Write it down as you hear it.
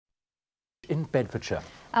In Bedfordshire.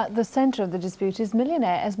 At the centre of the dispute is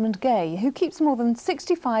millionaire Esmond Gay, who keeps more than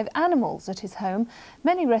 65 animals at his home,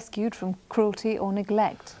 many rescued from cruelty or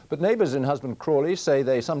neglect. But neighbours in Husband Crawley say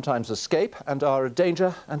they sometimes escape and are a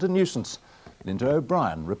danger and a nuisance. Linda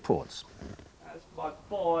O'Brien reports. That's my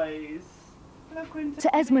boys.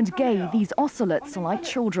 To Esmond Gay, these ocelots are like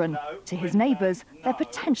children. To his neighbours, they're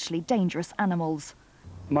potentially dangerous animals.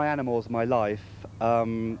 My animals, my life,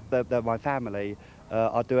 they're my family.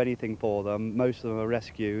 I'd do anything for them. Most of them are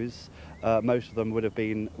rescues. Most of them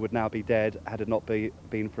would now be dead had it not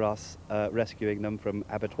been for us rescuing them from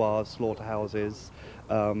abattoirs, slaughterhouses,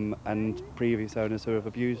 and previous owners who have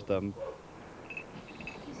abused them.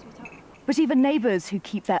 But even neighbours who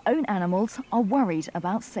keep their own animals are worried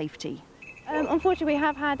about safety. Unfortunately, we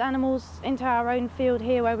have had animals into our own field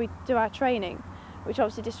here where we do our training, which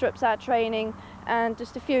obviously disrupts our training, and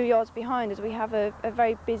just a few yards behind us we have a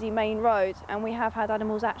very busy main road, and we have had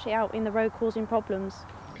animals actually out in the road causing problems.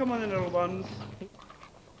 Come on in, little ones.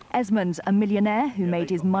 Esmond, a millionaire who made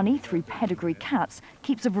his money through pedigree cats,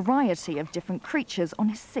 keeps a variety of different creatures on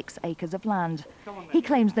his 6 acres of land. He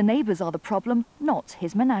claims the neighbours are the problem, not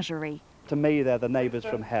his menagerie. To me, they're the neighbours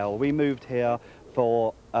from hell. We moved here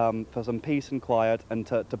for some peace and quiet and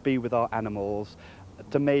to be with our animals.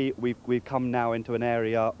 To me, we've come now into an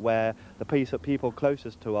area where the people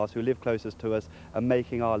closest to us, who live closest to us, are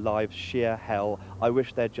making our lives sheer hell. I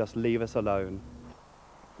wish they'd just leave us alone.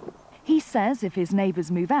 He says if his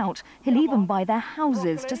neighbours move out, he'll even buy their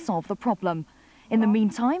houses to solve the problem. In the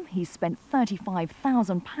meantime, he's spent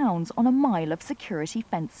 £35,000 on a mile of security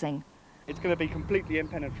fencing. It's going to be completely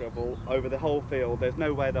impenetrable over the whole field. There's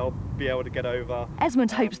no way they'll be able to get over.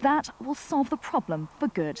 Esmond hopes that will solve the problem for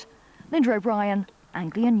good. Linda O'Brien,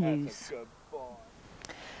 Anglia News.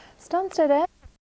 Stansted Air